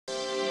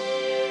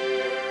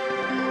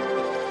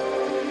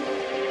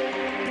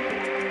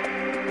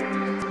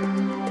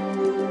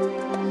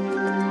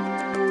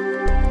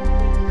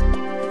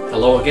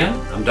Hello again,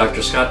 I'm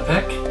Dr. Scott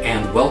Peck,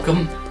 and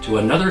welcome to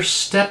another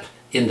step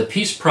in the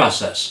peace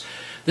process.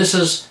 This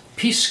is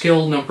peace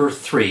skill number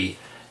 3,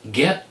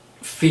 get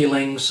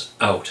feelings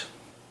out.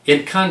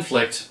 In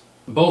conflict,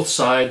 both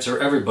sides or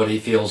everybody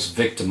feels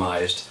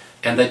victimized,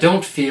 and they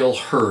don't feel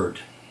heard.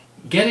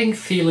 Getting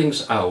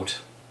feelings out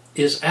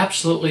is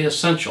absolutely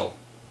essential.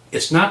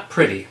 It's not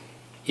pretty.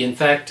 In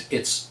fact,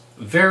 it's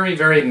very,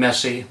 very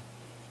messy.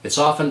 It's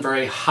often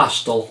very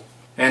hostile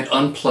and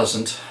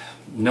unpleasant.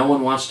 No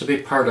one wants to be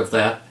part of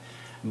that,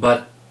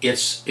 but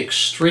it's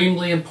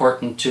extremely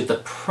important to the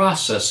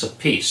process of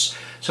peace.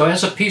 So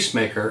as a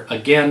peacemaker,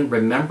 again,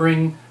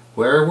 remembering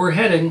where we're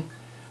heading,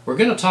 we're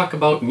going to talk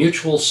about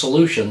mutual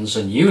solutions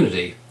and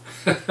unity.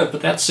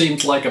 But that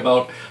seems like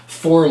about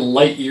 4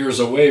 light years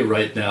away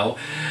right now,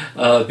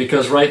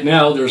 because right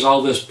now there's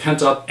all this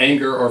pent-up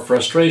anger or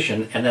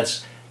frustration, and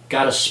that's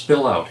got to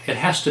spill out. It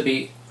has to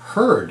be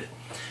heard.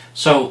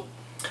 So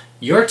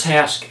your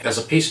task as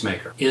a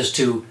peacemaker is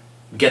to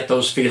get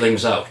those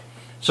feelings out.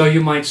 So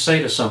you might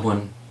say to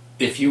someone,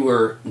 if you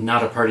were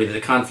not a party to the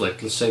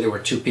conflict, let's say there were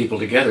 2 people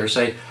together,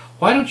 say,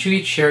 why don't you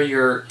each share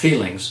your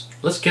feelings?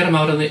 Let's get them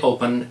out in the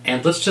open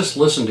and let's just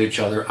listen to each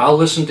other. I'll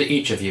listen to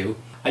each of you.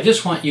 I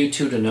just want you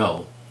 2 to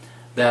know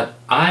that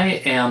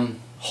I am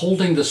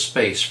holding the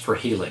space for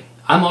healing.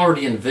 I'm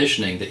already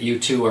envisioning that you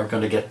 2 are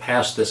going to get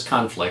past this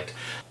conflict.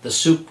 The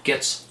soup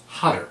gets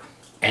hotter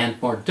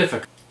and more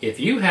difficult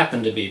if you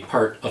happen to be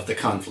part of the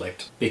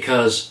conflict,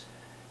 because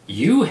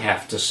you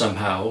have to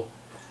somehow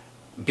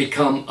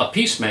become a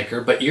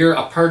peacemaker, but you're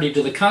a party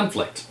to the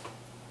conflict.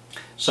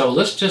 So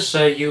let's just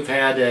say you've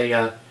had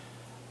a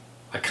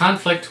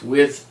conflict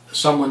with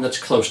someone that's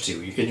close to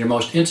you, in your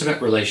most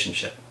intimate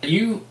relationship.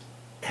 You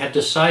had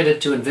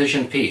decided to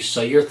envision peace,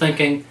 so you're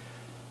thinking,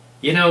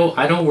 you know,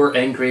 I know we're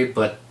angry,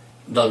 but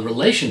the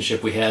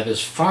relationship we have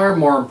is far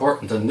more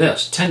important than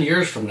this. 10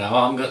 years from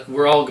now,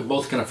 we're all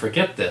both going to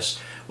forget this.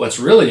 What's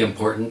really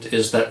important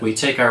is that we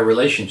take our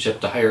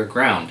relationship to higher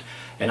ground.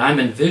 And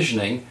I'm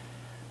envisioning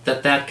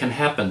that that can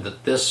happen,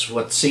 that this,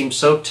 what seems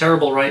so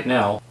terrible right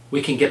now,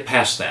 we can get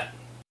past that.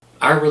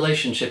 Our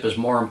relationship is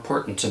more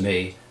important to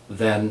me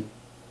than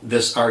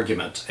this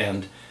argument.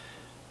 And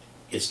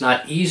it's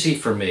not easy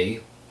for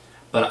me,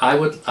 but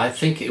I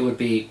think it would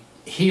be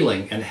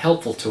healing and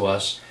helpful to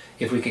us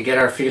if we could get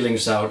our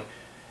feelings out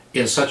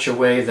in such a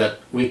way that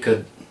we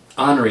could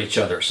honor each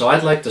other. So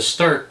I'd like to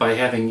start by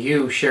having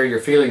you share your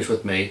feelings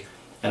with me,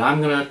 and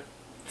I'm going to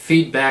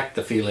feed back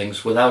the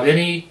feelings without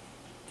any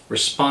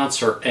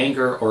response or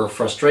anger or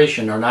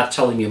frustration, or not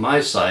telling you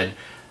my side.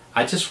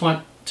 I just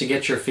want to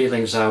get your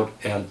feelings out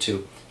and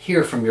to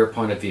hear from your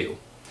point of view.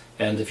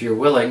 And if you're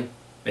willing,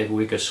 maybe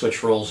we could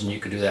switch roles and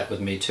you could do that with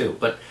me too.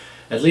 But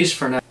at least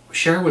for now,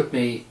 share with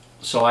me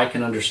so I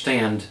can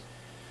understand.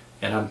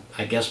 And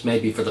I guess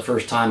maybe for the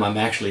first time I'm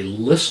actually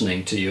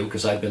listening to you,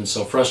 because I've been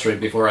so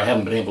frustrated before I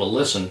haven't been able to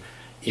listen.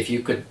 If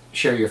you could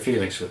share your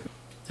feelings with me.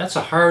 That's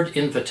a hard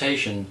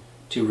invitation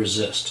to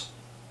resist.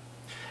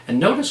 And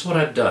notice what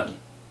I've done.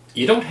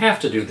 You don't have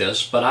to do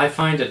this, but I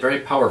find it very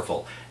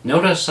powerful.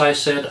 Notice I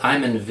said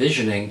I'm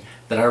envisioning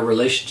that our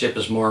relationship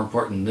is more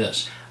important than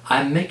this.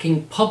 I'm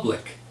making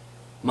public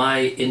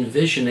my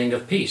envisioning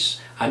of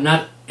peace. I'm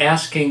not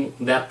asking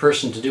that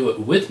person to do it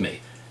with me.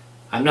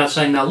 I'm not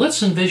saying, now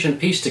let's envision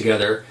peace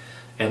together,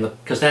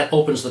 because that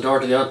opens the door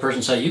to the other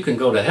person saying, you can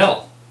go to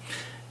hell.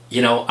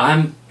 You know,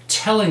 I'm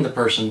telling the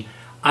person,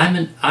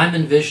 I'm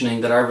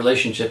envisioning that our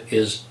relationship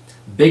is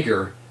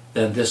bigger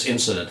than this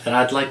incident, and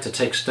I'd like to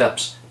take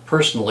steps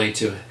personally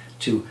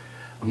to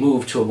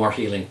move to a more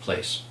healing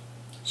place.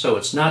 So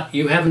it's not,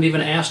 you haven't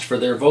even asked for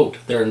their vote.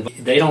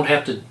 They don't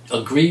have to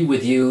agree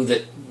with you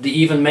that they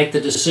even make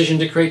the decision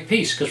to create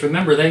peace, because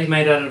remember, they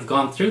may not have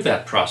gone through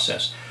that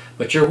process.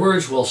 But your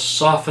words will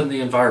soften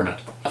the environment.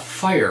 A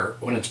fire,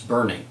 when it's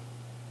burning,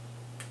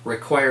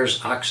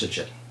 requires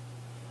oxygen.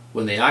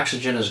 When the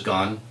oxygen is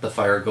gone, the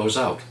fire goes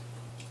out.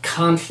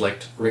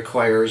 Conflict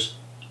requires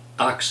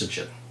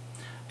oxygen.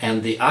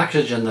 And the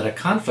oxygen that a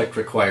conflict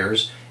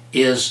requires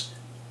is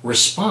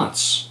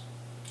response.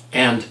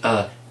 And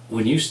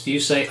when you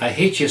say, I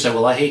hate you, say,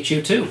 well, I hate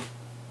you too.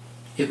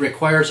 It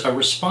requires a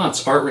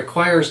response, or it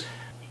requires,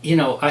 you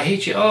know, I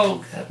hate you,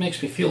 oh, that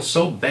makes me feel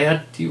so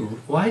bad.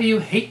 Why do you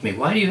hate me?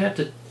 Why do you have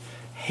to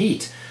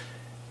hate?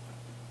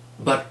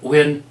 But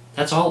when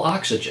that's all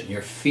oxygen,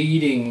 you're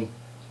feeding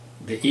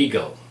the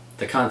ego,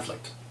 the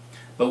conflict.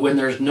 But when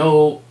there's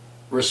no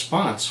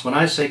response, when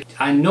I say,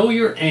 I know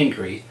you're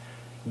angry,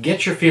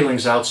 get your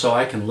feelings out so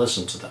I can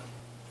listen to them.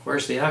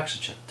 Where's the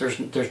oxygen?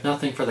 There's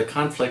nothing for the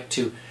conflict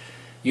to,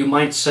 you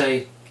might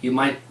say, you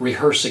might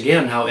rehearse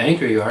again how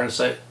angry you are and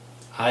say,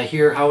 I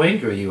hear how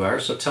angry you are,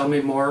 so tell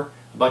me more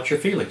about your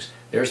feelings.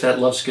 There's that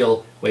love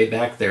skill way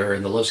back there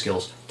in the love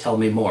skills, tell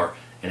me more.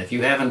 And if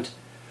you haven't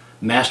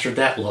mastered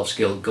that love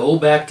skill, go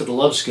back to the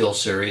love skill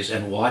series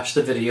and watch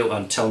the video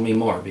on Tell Me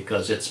More,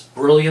 because it's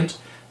brilliant,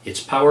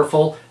 it's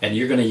powerful, and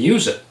you're going to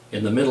use it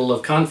in the middle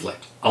of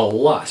conflict a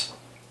lot.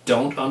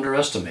 Don't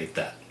underestimate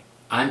that.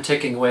 I'm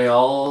taking away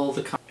all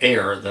the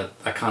air that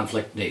a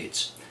conflict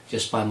needs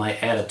just by my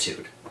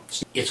attitude.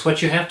 It's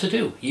what you have to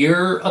do.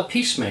 You're a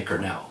peacemaker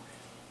now.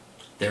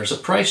 There's a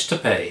price to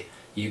pay.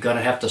 You're going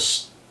to have to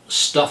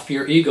stuff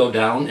your ego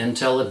down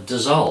until it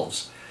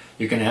dissolves.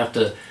 You're going to have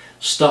to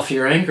stuff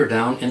your anger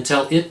down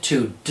until it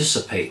too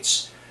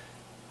dissipates.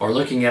 Or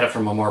looking at it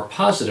from a more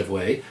positive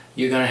way,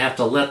 you're going to have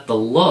to let the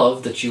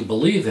love that you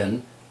believe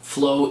in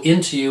flow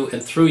into you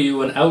and through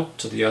you and out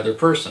to the other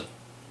person.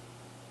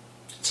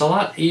 It's a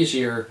lot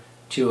easier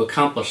to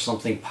accomplish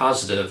something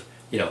positive.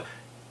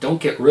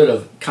 Don't get rid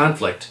of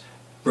conflict,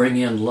 bring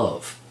in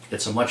love.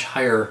 It's a much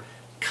higher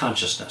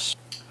consciousness.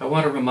 I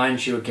want to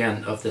remind you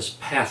again of this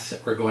path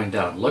that we're going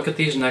down. Look at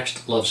these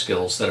next love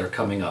skills that are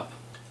coming up.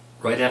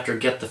 Right after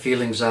get the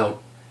feelings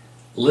out,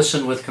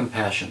 listen with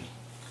compassion.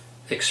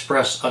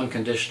 Express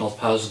unconditional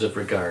positive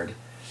regard.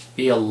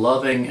 Be a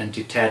loving and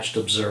detached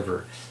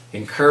observer.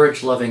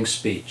 Encourage loving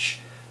speech.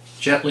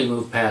 Gently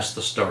move past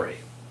the story.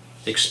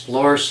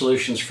 Explore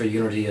solutions for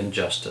unity and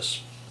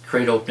justice.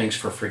 Create openings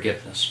for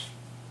forgiveness.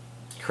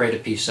 Create a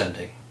peace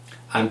ending.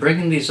 I'm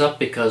bringing these up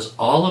because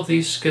all of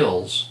these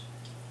skills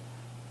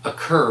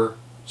occur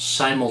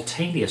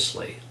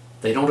simultaneously.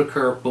 They don't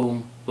occur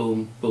boom,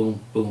 boom,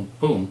 boom, boom,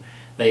 boom.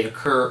 They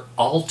occur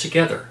all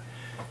together.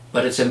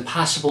 But it's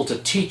impossible to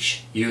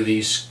teach you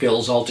these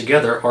skills all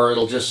together, or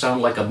it'll just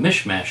sound like a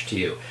mishmash to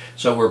you.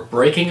 So we're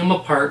breaking them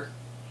apart,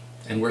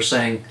 and we're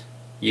saying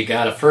you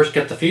got to first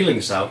get the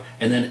feelings out,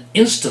 and then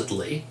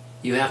instantly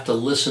you have to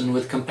listen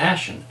with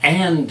compassion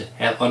and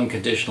have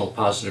unconditional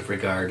positive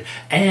regard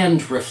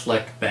and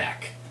reflect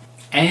back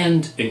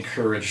and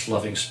encourage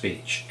loving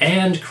speech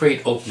and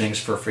create openings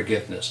for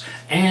forgiveness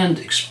and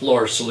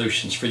explore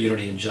solutions for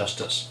unity and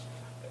justice.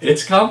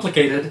 It's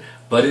complicated,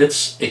 but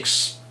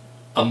it's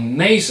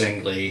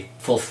amazingly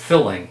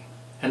fulfilling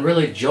and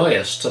really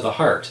joyous to the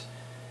heart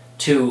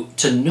to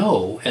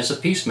know as a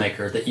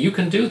peacemaker that you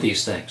can do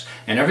these things.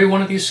 And every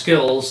one of these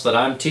skills that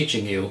I'm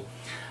teaching you,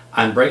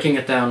 I'm breaking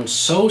it down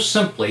so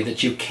simply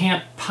that you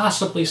can't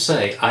possibly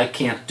say, I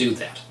can't do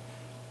that.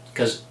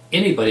 Because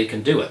anybody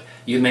can do it.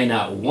 You may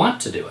not want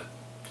to do it,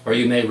 or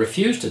you may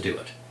refuse to do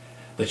it,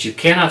 but you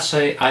cannot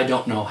say, I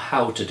don't know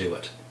how to do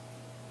it.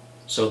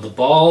 So the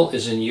ball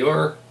is in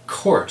your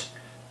court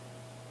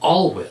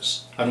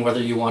always on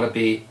whether you want to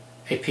be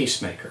a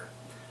peacemaker.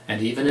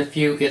 And even if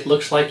it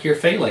looks like you're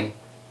failing,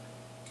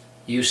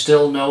 you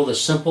still know the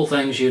simple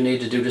things you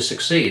need to do to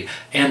succeed.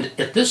 And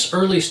at this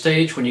early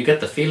stage, when you get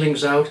the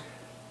feelings out,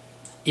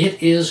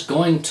 it is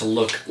going to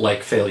look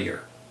like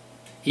failure.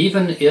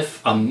 Even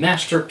if a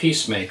master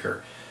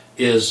peacemaker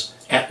is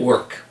at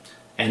work,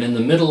 and in the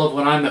middle of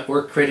when I'm at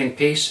work creating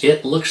peace,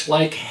 it looks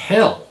like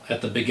hell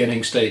at the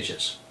beginning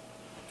stages.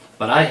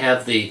 But I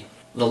have the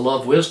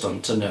love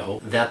wisdom to know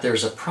that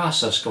there's a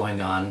process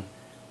going on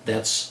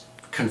that's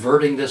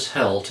converting this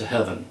hell to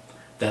heaven,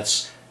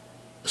 that's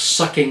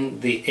sucking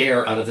the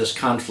air out of this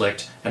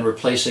conflict and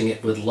replacing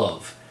it with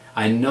love.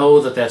 I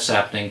know that that's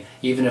happening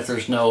even if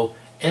there's no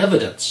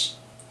evidence.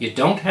 You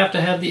don't have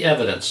to have the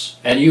evidence,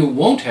 and you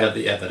won't have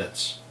the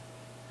evidence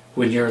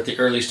when you're at the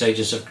early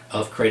stages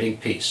of creating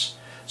peace.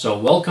 So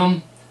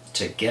welcome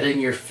to getting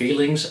your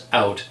feelings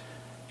out,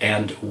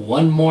 and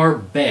one more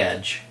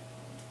badge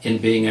in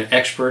being an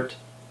expert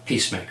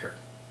peacemaker.